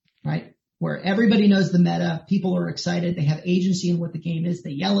lifecycle, right? Where everybody knows the meta, people are excited, they have agency in what the game is,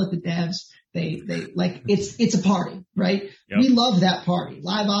 they yell at the devs, they like, it's a party, right? Yep. We love that party.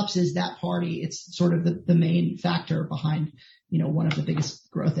 Live ops is that party. It's sort of the main factor behind, one of the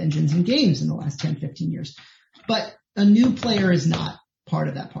biggest growth engines in games in the last 10, 15 years. But a new player is not part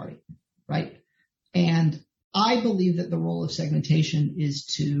of that party, right? And I believe that the role of segmentation is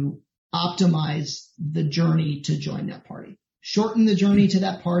to optimize the journey to join that party, shorten the journey to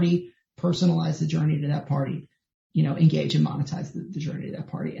that party, personalize the journey to that party, engage and monetize the journey to that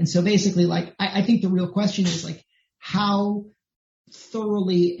party. And so basically, like, I think the real question is like, how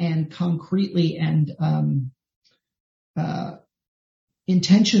thoroughly and concretely and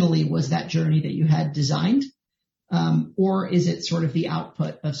intentionally was that journey that you had designed? Or is it sort of the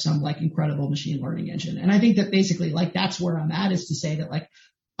output of some like incredible machine learning engine? And I think that basically like that's where I'm at, is to say that like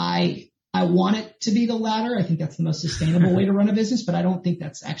I want it to be the latter. I think that's the most sustainable way to run a business, but I don't think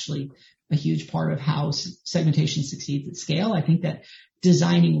that's actually a huge part of how segmentation succeeds at scale. I think that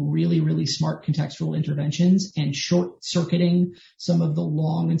designing really, really smart contextual interventions and short circuiting some of the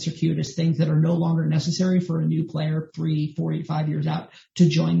long and circuitous things that are no longer necessary for a new player 3, 4, 5 years out to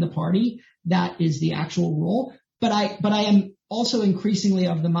join the party, that is the actual role. But I am also increasingly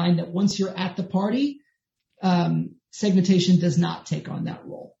of the mind that once you're at the party, segmentation does not take on that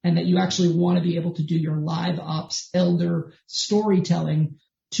role, and that you actually want to be able to do your live ops elder storytelling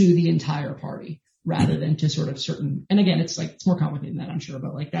to the entire party rather than to sort of certain, and again, it's more complicated than that, I'm sure,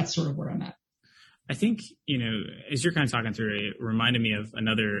 but like that's sort of where I'm at. I think, as you're kind of talking through, it reminded me of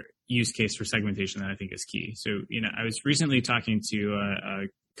another use case for segmentation that I think is key. So, I was recently talking to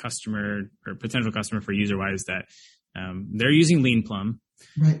a customer or potential customer for UserWise that they're using LeanPlum.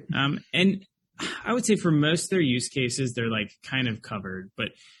 Right. And I would say for most of their use cases, they're like kind of covered. But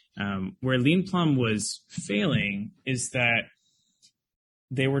where LeanPlum was failing is that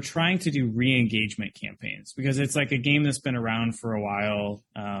they were trying to do re-engagement campaigns, because it's like a game that's been around for a while,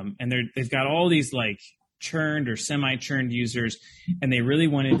 and they've got all these like churned or semi-churned users, and they really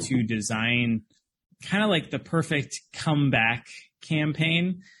wanted to design kind of like the perfect comeback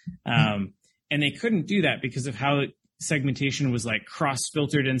campaign, and they couldn't do that because of how segmentation was like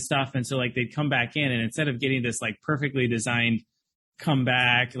cross-filtered and stuff. And so like they'd come back in, and instead of getting this like perfectly designed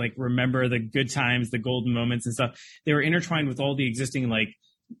comeback, like remember the good times, the golden moments and stuff, they were intertwined with all the existing like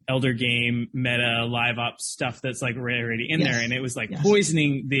elder game meta live ops stuff that's like already in there, and it was like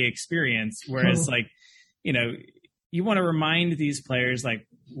poisoning the experience. Whereas like, you want to remind these players like,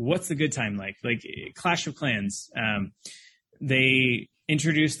 what's the good time like Clash of Clans, they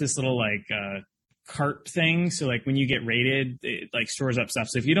introduced this little like cart thing. So like when you get rated, it like stores up stuff.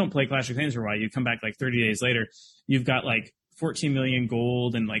 So if you don't play Clash of Clans for a while, you come back like 30 days later, you've got like 14 million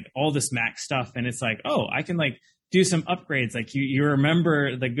gold and like all this max stuff. And it's like, oh, I can like do some upgrades. Like you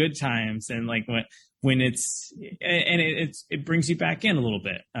remember the good times, and like when it brings you back in a little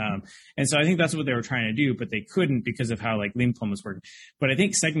bit. And so I think that's what they were trying to do, but they couldn't because of how like Lean Plum was working. But I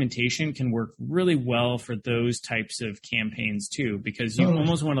think segmentation can work really well for those types of campaigns too, because you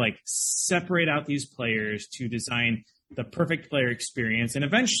almost want to like separate out these players to design the perfect player experience. And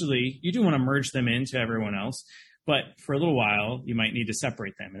eventually you do want to merge them into everyone else. But for a little while, you might need to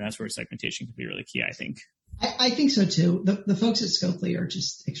separate them. And that's where segmentation can be really key, I think. I think so too. The folks at Scopely are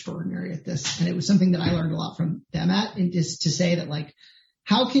just extraordinary at this. And it was something that I learned a lot from them and just to say that like,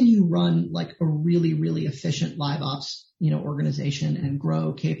 how can you run like a really, really efficient live ops, organization and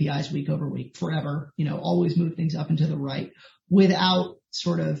grow KPIs week over week forever, always move things up and to the right without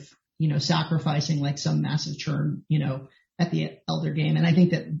sort of, sacrificing like some massive churn, at the elder game. And I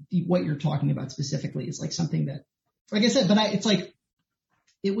think that what you're talking about specifically is like something that, like I said, but it's like,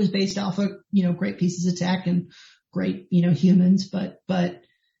 it was based off of, great pieces of tech and great, humans, but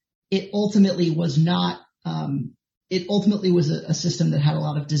it ultimately was not, it ultimately was a system that had a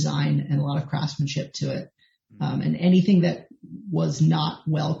lot of design and a lot of craftsmanship to it. And anything that was not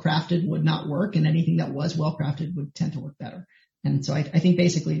well crafted would not work, and anything that was well crafted would tend to work better. And so I think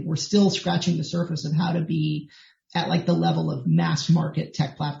basically we're still scratching the surface of how to be at like the level of mass market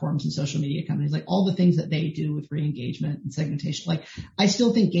tech platforms and social media companies, like all the things that they do with re-engagement and segmentation. Like I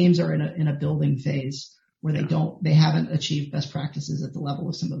still think games are in a building phase where they haven't achieved best practices at the level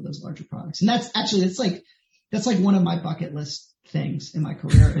of some of those larger products. And that's like one of my bucket list things in my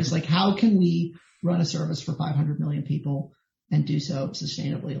career is like, how can we run a service for 500 million people and do so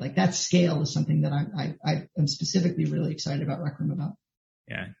sustainably? Like that scale is something that I am specifically really excited about Rec Room about.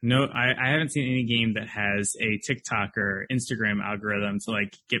 Yeah, no, I haven't seen any game that has a TikTok or Instagram algorithm to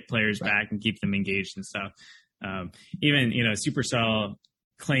like get players back and keep them engaged and stuff. Even, Supercell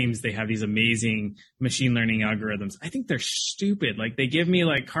claims they have these amazing machine learning algorithms. I think they're stupid. Like they give me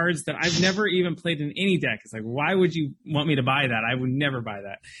like cards that I've never even played in any deck. It's like, why would you want me to buy that? I would never buy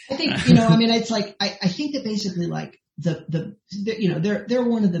that. I think, it's like, I think that basically like they're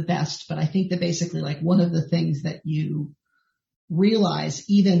one of the best, but I think that basically like one of the things that you realize,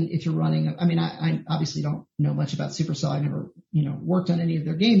 even if you're running, I obviously don't know much about Supercell. I never, worked on any of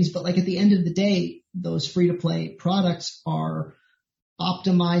their games, but like at the end of the day, those free to play products are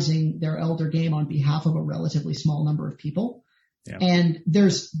optimizing their elder game on behalf of a relatively small number of people. Yeah. And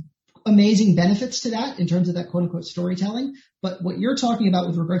there's amazing benefits to that in terms of that quote unquote storytelling. But what you're talking about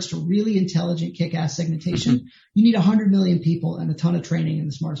with regards to really intelligent kick-ass segmentation, you need 100 million people and a ton of training and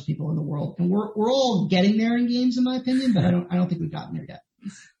the smartest people in the world. And we're all getting there in games, in my opinion, but I don't think we've gotten there yet.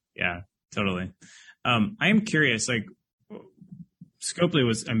 Yeah, totally. I am curious, like Scopely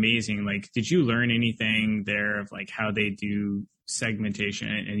was amazing. Like, did you learn anything there of like how they do segmentation?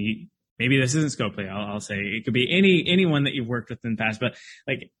 And maybe this isn't Scopely. I'll say it could be anyone that you've worked with in the past, but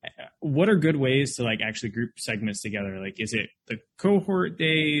like, what are good ways to like actually group segments together? Like, is it the cohort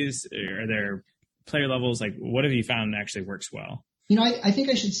days? Are there player levels? Like, what have you found actually works well? I think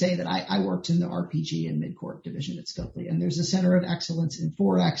I should say that I worked in the RPG and mid-court division at Scopely, and there's a center of excellence in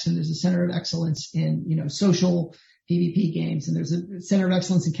 4X, and there's a center of excellence in, social PvP games, and there's a center of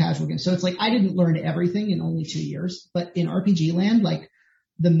excellence in casual games. So it's like, I didn't learn everything in only 2 years, but in RPG land, like,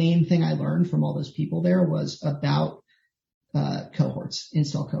 the main thing I learned from all those people there was about cohorts,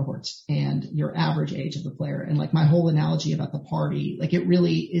 install cohorts, and your average age of the player. And like my whole analogy about the party, like it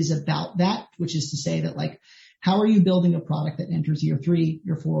really is about that, which is to say that like, how are you building a product that enters year 3,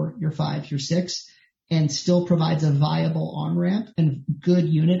 year 4, year 5, year 6, and still provides a viable on-ramp and good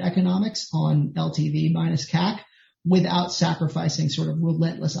unit economics on LTV minus CAC without sacrificing sort of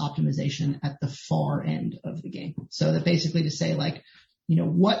relentless optimization at the far end of the game. So that basically to say like,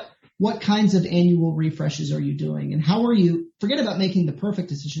 what kinds of annual refreshes are you doing? And how are you, forget about making the perfect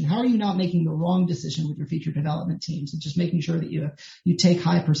decision, how are you not making the wrong decision with your feature development teams and just making sure that you take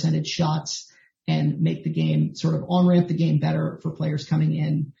high percentage shots and make the game sort of on-ramp the game better for players coming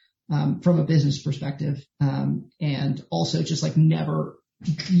in from a business perspective, and also just like never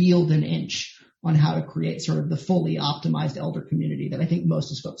yield an inch on how to create sort of the fully optimized elder community that I think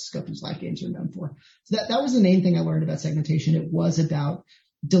most of Scopely's live games are known for. So that was the main thing I learned about segmentation. It was about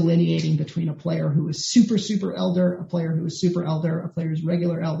delineating between a player who is super, super elder, a player who is super elder, a player who's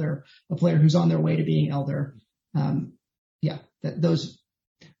regular elder, a player who's on their way to being elder. The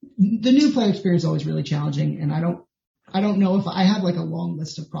new player experience is always really challenging, and I don't know if I have like a long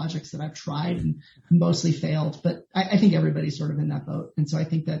list of projects that I've tried and mostly failed, but I think everybody's sort of in that boat. And so I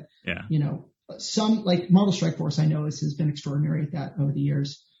think that, some like Marvel Strike Force I know has been extraordinary at that over the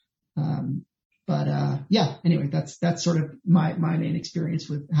years. Anyway, that's sort of my main experience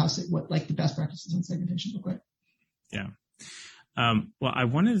with what like the best practices on segmentation look like. Yeah. Well, I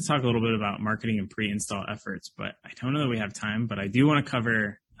wanted to talk a little bit about marketing and pre-install efforts, but I don't know that we have time, but I do want to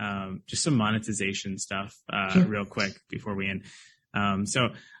cover just some monetization stuff real quick before we end. So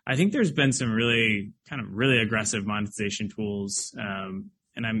I think there's been some really aggressive monetization tools.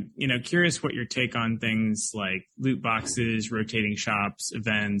 And I'm, curious what your take on things like loot boxes, rotating shops,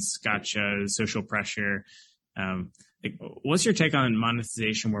 events, gotcha, social pressure. What's your take on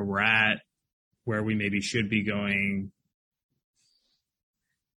monetization, where we're at, where we maybe should be going?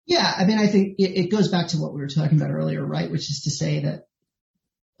 Yeah, I mean, I think it goes back to what we were talking about earlier, right? Which is to say that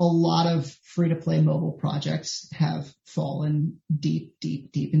a lot of free-to-play mobile projects have fallen deep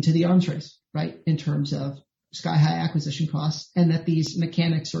into the arms race, right? In terms of sky-high acquisition costs, and that these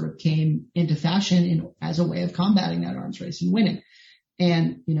mechanics sort of came into fashion as a way of combating that arms race and winning.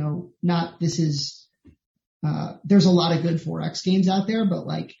 And, there's a lot of good 4X games out there,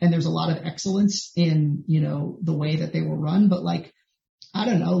 and there's a lot of excellence in, the way that they were run, but I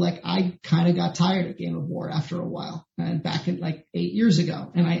don't know, I kind of got tired of Game of War after a while, and back in 8 years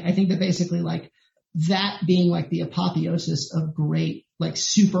ago. And I think that basically that being the apotheosis of great,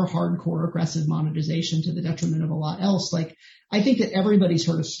 super hardcore aggressive monetization to the detriment of a lot else. I think that everybody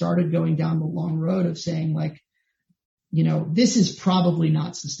sort of started going down the long road of saying this is probably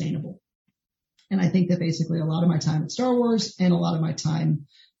not sustainable. And I think that basically a lot of my time at Star Wars and a lot of my time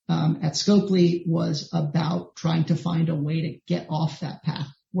at Scopely was about trying to find a way to get off that path,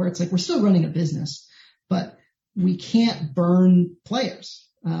 where it's we're still running a business, but we can't burn players.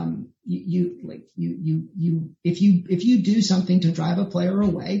 If you do something to drive a player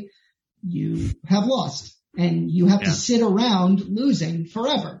away, you have lost, and you have to sit around losing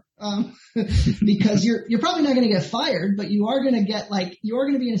forever. Because you're probably not going to get fired, but you are going to get you are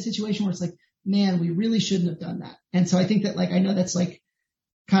going to be in a situation where it's man, we really shouldn't have done that. And so I think that I know that's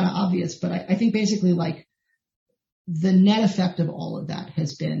kind of obvious, but I think basically the net effect of all of that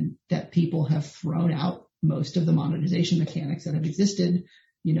has been that people have thrown out most of the monetization mechanics that have existed,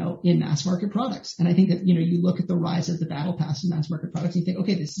 in mass market products. And I think that, you look at the rise of the battle pass in mass market products and you think,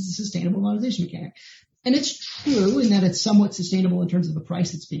 okay, this is a sustainable monetization mechanic. And it's true in that it's somewhat sustainable in terms of the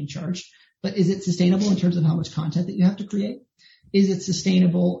price that's being charged, but is it sustainable in terms of how much content that you have to create? Is it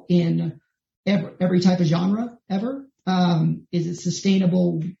sustainable in every type of genre ever? Is it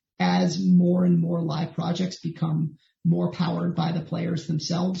sustainable as more and more live projects become more powered by the players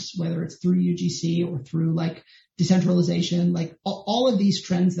themselves, whether it's through UGC or through decentralization, all of these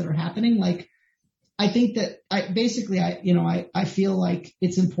trends that are happening? I think that I feel like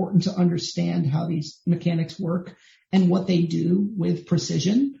it's important to understand how these mechanics work and what they do with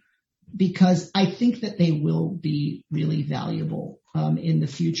precision, because I think that they will be really valuable in the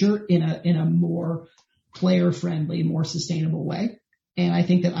future in a more player friendly, more sustainable way. And I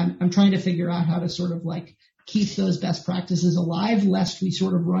think that I'm trying to figure out how to sort of keep those best practices alive, lest we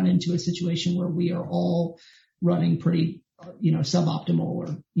sort of run into a situation where we are all running pretty, suboptimal or,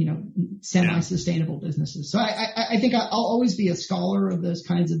 semi-sustainable businesses. So I think I'll always be a scholar of those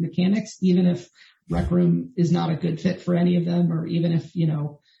kinds of mechanics, even if Rec Room is not a good fit for any of them, or even if,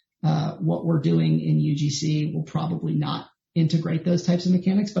 what we're doing in UGC will probably not integrate those types of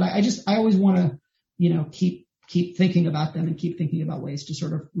mechanics. But I always want to, keep thinking about them and keep thinking about ways to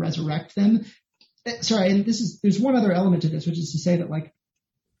sort of resurrect them. Sorry, and there's one other element to this, which is to say that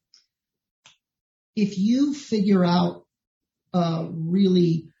if you figure out a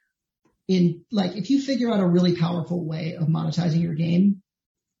really powerful way of monetizing your game,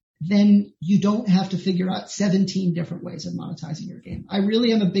 then you don't have to figure out 17 different ways of monetizing your game. I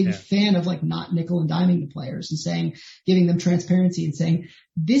really am a big fan of not nickel and diming the players and giving them transparency and saying,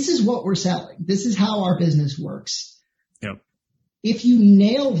 this is what we're selling. This is how our business works. Yep. If you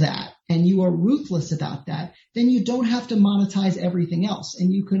nail that and you are ruthless about that, then you don't have to monetize everything else,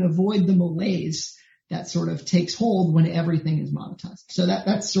 and you can avoid the malaise that sort of takes hold when everything is monetized. So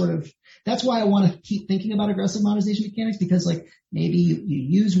that's why I want to keep thinking about aggressive monetization mechanics, because maybe you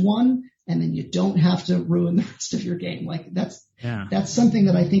use one and then you don't have to ruin the rest of your game. That's something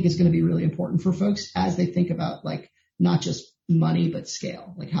that I think is going to be really important for folks as they think about not just money, but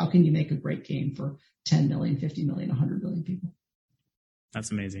scale. How can you make a great game for 10 million, 50 million, 100 million people?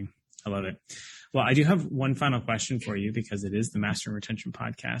 That's amazing. I love it. Well, I do have one final question for you, because it is the Mastering Retention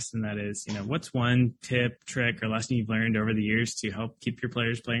podcast. And that is, what's one tip, trick, or lesson you've learned over the years to help keep your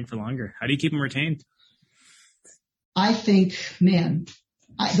players playing for longer? How do you keep them retained? I think,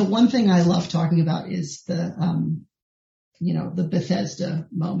 the one thing I love talking about is the Bethesda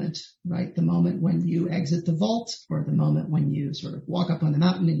moment, right? The moment when you exit the vault, or the moment when you sort of walk up on the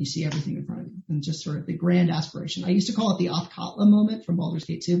mountain and you see everything in front of you, and just sort of the grand aspiration. I used to call it the Othkatla moment from Baldur's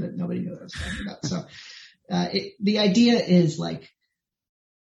Gate 2, but nobody knew what I was talking about. So the idea is like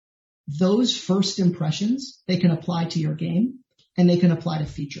those first impressions, they can apply to your game and they can apply to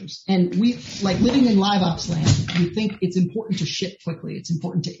features. And we, like living in live ops land, we think it's important to ship quickly. It's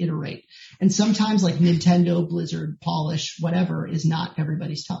important to iterate. And sometimes like Nintendo, Blizzard, polish, whatever is not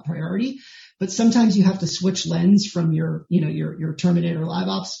everybody's top priority. But sometimes you have to switch lens from your Terminator live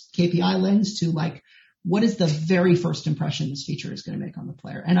ops KPI lens to like, what is the very first impression this feature is going to make on the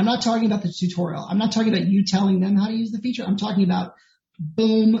player? And I'm not talking about the tutorial. I'm not talking about you telling them how to use the feature. I'm talking about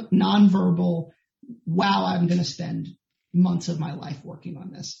boom, nonverbal. Wow, I'm going to spend months of my life working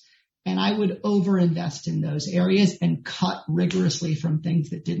on this. And I would overinvest in those areas and cut rigorously from things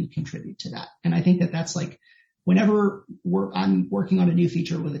that didn't contribute to that. And I think that that's like, whenever I'm working on a new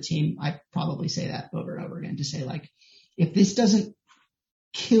feature with a team, I probably say that over and over again to say like, if this doesn't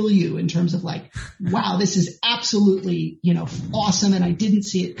kill you in terms of like, wow, this is absolutely, awesome. And I didn't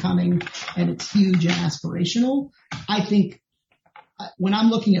see it coming and it's huge and aspirational. I think when I'm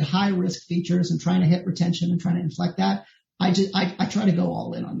looking at high risk features and trying to hit retention and trying to inflect that, I try to go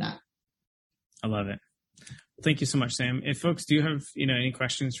all in on that. I love it. Thank you so much, Sam. If folks do have, any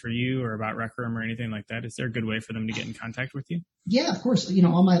questions for you or about Rec Room or anything like that, is there a good way for them to get in contact with you? Yeah, of course.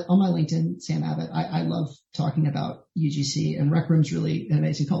 On my LinkedIn, Sam Abbott, I love talking about UGC, and Rec Room's really an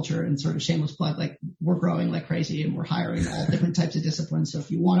amazing culture, and sort of shameless plug, like we're growing like crazy and we're hiring all different types of disciplines. So if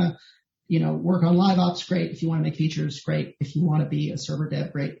you want to, work on live ops, great. If you want to make features, great. If you want to be a server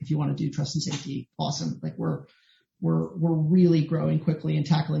dev, great. If you want to do trust and safety, awesome. Like we're really growing quickly and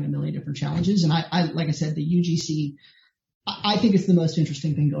tackling a million different challenges. And I like I said, the UGC, I think it's the most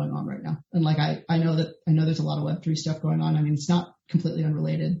interesting thing going on right now. And like, I know there's a lot of Web3 stuff going on. I mean, it's not completely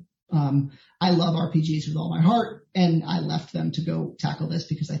unrelated. I love RPGs with all my heart, and I left them to go tackle this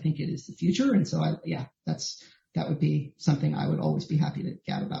because I think it is the future. And so that would be something I would always be happy to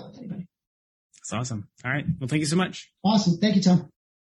gab about with anybody. That's awesome. All right. Well, thank you so much. Awesome. Thank you, Tom.